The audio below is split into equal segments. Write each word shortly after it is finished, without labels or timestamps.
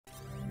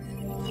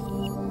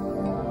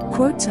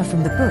Quotes are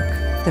from the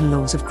book, The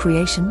Laws of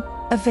Creation,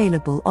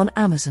 available on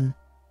Amazon.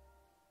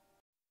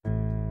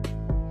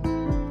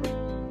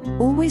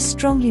 Always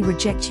strongly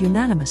reject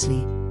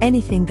unanimously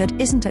anything that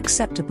isn't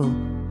acceptable.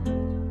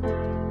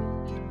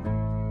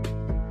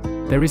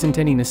 There isn't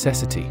any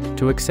necessity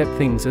to accept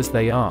things as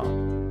they are.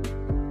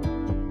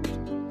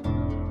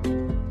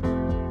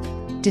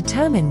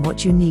 Determine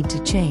what you need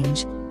to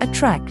change,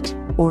 attract,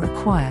 or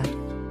acquire.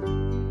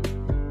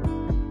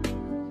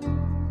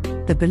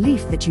 The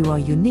belief that you are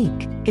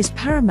unique is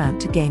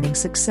paramount to gaining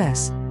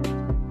success.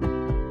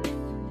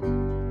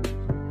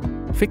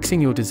 Fixing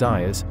your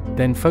desires,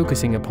 then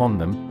focusing upon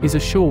them, is a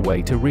sure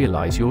way to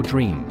realize your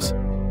dreams.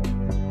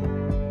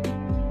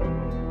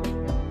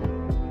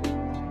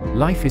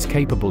 Life is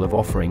capable of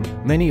offering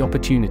many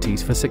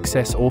opportunities for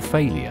success or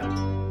failure.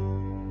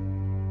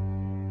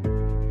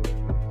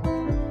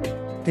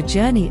 The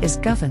journey is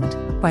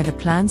governed by the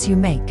plans you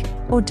make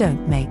or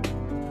don't make.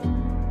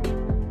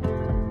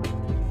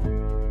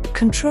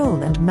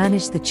 Control and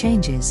manage the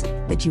changes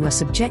that you are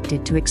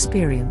subjected to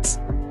experience.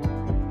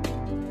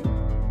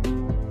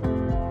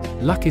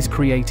 Luck is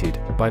created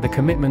by the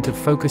commitment of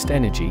focused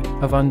energy,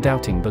 of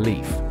undoubting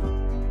belief.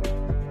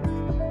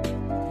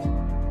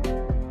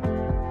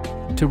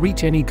 To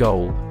reach any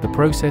goal, the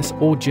process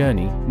or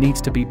journey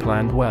needs to be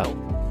planned well.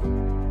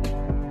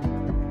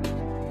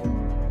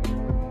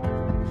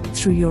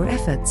 Through your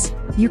efforts,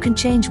 you can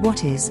change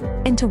what is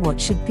into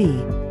what should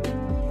be.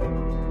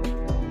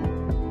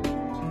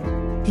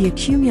 The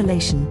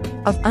accumulation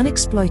of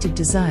unexploited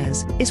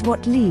desires is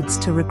what leads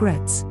to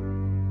regrets.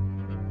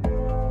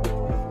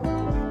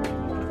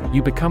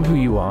 You become who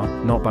you are,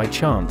 not by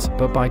chance,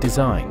 but by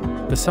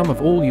design, the sum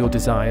of all your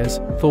desires,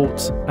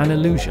 thoughts, and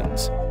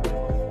illusions.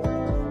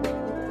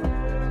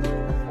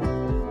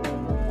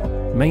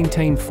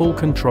 Maintain full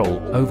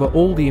control over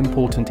all the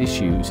important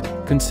issues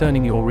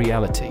concerning your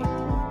reality.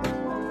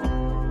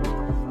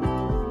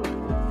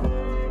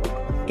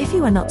 If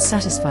you are not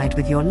satisfied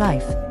with your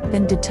life,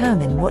 then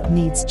determine what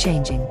needs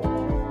changing.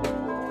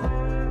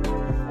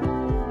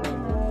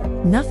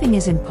 Nothing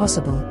is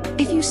impossible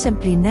if you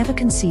simply never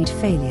concede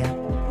failure.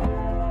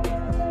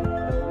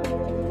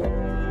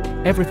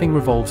 Everything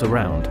revolves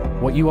around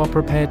what you are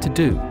prepared to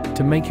do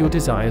to make your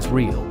desires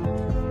real.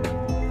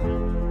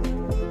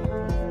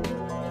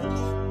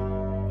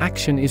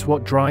 Action is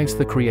what drives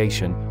the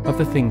creation of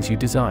the things you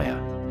desire.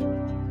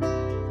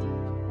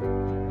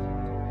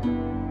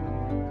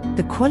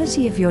 The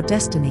quality of your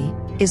destiny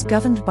is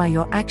governed by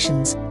your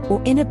actions or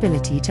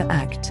inability to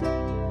act.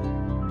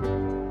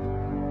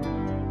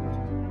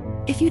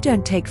 If you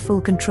don't take full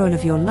control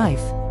of your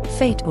life,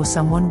 fate or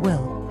someone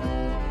will.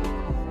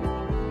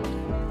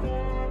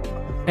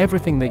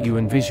 Everything that you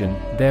envision,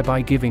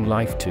 thereby giving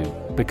life to,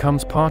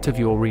 becomes part of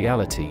your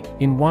reality,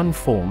 in one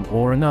form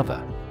or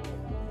another.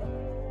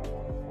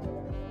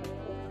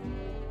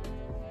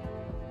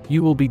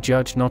 You will be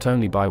judged not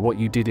only by what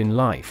you did in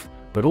life,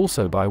 but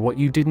also by what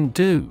you didn't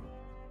do.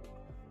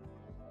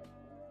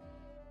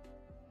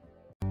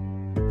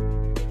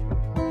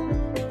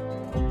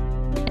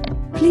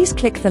 Please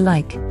click the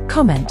like,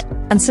 comment,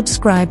 and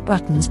subscribe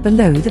buttons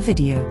below the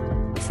video.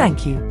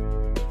 Thank you.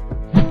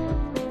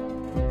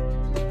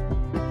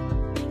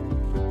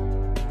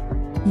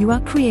 You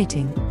are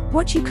creating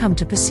what you come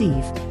to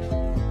perceive.